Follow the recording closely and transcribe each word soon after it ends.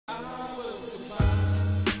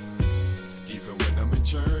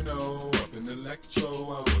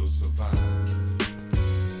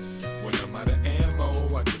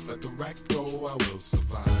I will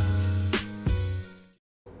survive.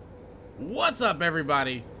 What's up,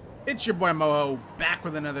 everybody? It's your boy Moho, back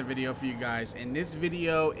with another video for you guys, and this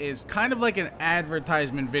video is kind of like an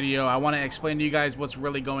advertisement video. I want to explain to you guys what's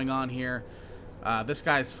really going on here. This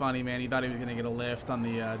guy's funny, man. He thought he was going to get a lift on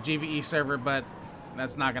the GVE server, but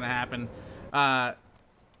that's not going to happen.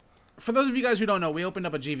 For those of you guys who don't know, we opened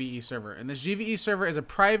up a GVE server, and this GVE server is a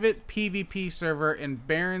private PvP server in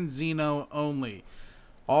Berezino only.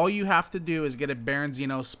 All you have to do is get a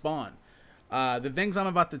Berezino spawn. The things I'm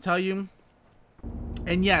about to tell you,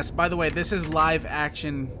 and yes, by the way, this is live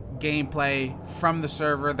action gameplay from the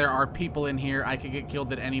server. There are people in here. I could get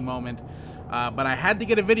killed at any moment. But I had to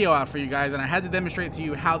get a video out for you guys, and I had to demonstrate to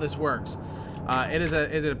you how this works. It is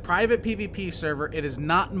a private PvP server. It is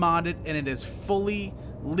not modded, and it is fully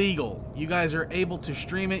legal. You guys are able to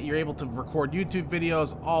stream it. You're able to record YouTube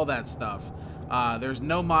videos, all that stuff. There's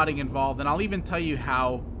no modding involved, and I'll even tell you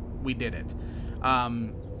how we did it.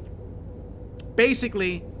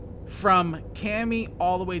 Basically, from Cami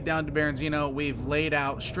all the way down to Berezino, we've laid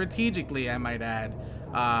out strategically, I might add,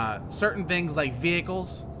 certain things like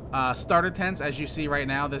vehicles, starter tents. As you see right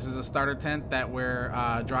now, this is a starter tent that we're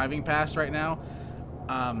driving past right now.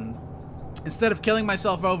 Instead of killing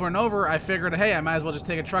myself over and over, I figured, hey, I might as well just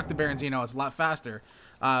take a truck to Berezino. It's a lot faster.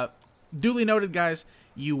 Duly noted, guys,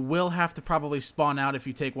 you will have to probably spawn out if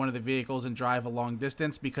you take one of the vehicles and drive a long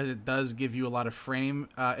distance, because it does give you a lot of frame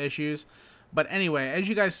issues. But anyway, as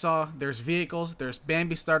you guys saw, there's vehicles, there's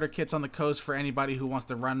Bambi starter kits on the coast for anybody who wants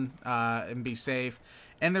to run and be safe,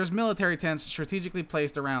 and there's military tents strategically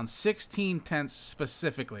placed around 16 tents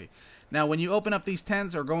specifically. Now, when you open up these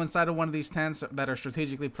tents or go inside of one of these tents that are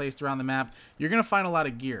strategically placed around the map, you're going to find a lot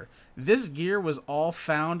of gear. This gear was all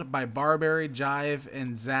found by Barberry, Jive,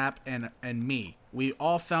 and Zap, and me. We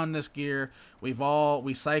all found this gear. We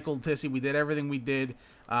cycled Tissy. We did everything we did.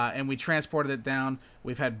 And we transported it down.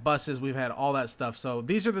 We've had buses, we've had all that stuff. So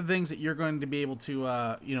these are the things that you're going to be able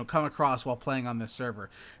to, come across while playing on this server.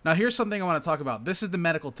 Now, here's something I want to talk about. This is the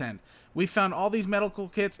medical tent. We found all these medical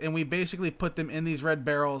kits, and we basically put them in these red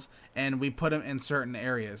barrels, and we put them in certain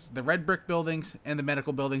areas. The red brick buildings and the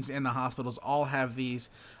medical buildings and the hospitals all have these.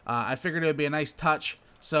 I figured it would be a nice touch.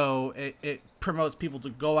 So it promotes people to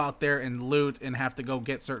go out there and loot and have to go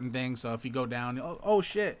get certain things. So if you go down, oh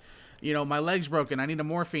shit, my leg's broken, I need a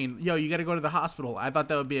morphine. Yo, you got to go to the hospital. I thought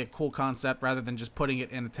that would be a cool concept rather than just putting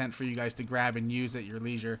it in a tent for you guys to grab and use at your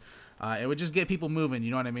leisure. It would just get people moving,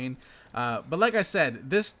 you know what I mean? But like I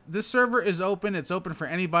said, this server is open. It's open for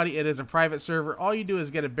anybody. It is a private server. All you do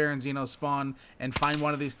is get a Berezino spawn and find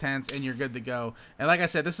one of these tents, and you're good to go. And like I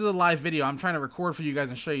said, this is a live video. I'm trying to record for you guys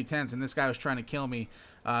and show you tents, and this guy was trying to kill me.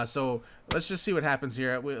 So let's just see what happens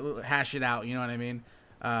here. We'll hash it out, you know what I mean?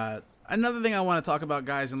 Another thing I want to talk about,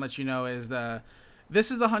 guys, and let you know is this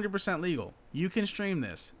is 100% legal. You can stream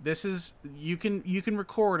this. You can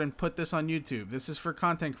record and put this on YouTube. This is for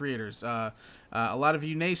content creators. A lot of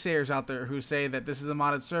you naysayers out there who say that this is a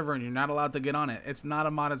modded server and you're not allowed to get on it. It's not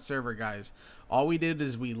a modded server, guys. All we did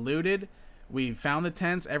is we looted. We found the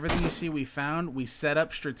tents. Everything you see we found. We set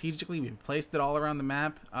up strategically. We placed it all around the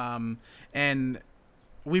map. And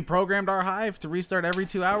we programmed our hive to restart every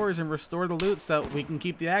 2 hours and restore the loot so we can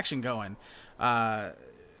keep the action going.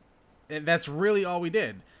 That's really all we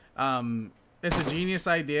did. It's a genius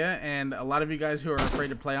idea, and a lot of you guys who are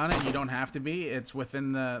afraid to play on it, you don't have to be. It's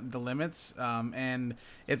within the limits, and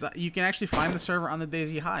you can actually find the server on the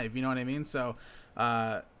DayZ hive, you know what I mean? So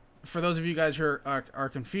for those of you guys who are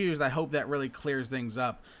confused, I hope that really clears things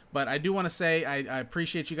up. But I do want to say I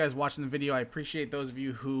appreciate you guys watching the video. I appreciate those of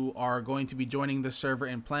you who are going to be joining this server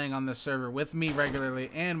and playing on this server with me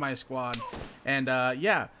regularly and my squad. And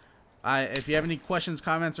yeah, if you have any questions,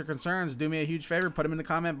 comments, or concerns, do me a huge favor. Put them in the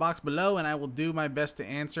comment box below, and I will do my best to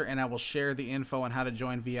answer, and I will share the info on how to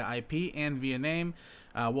join via IP and via name.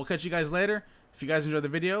 We'll catch you guys later. If you guys enjoyed the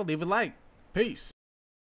video, leave a like. Peace.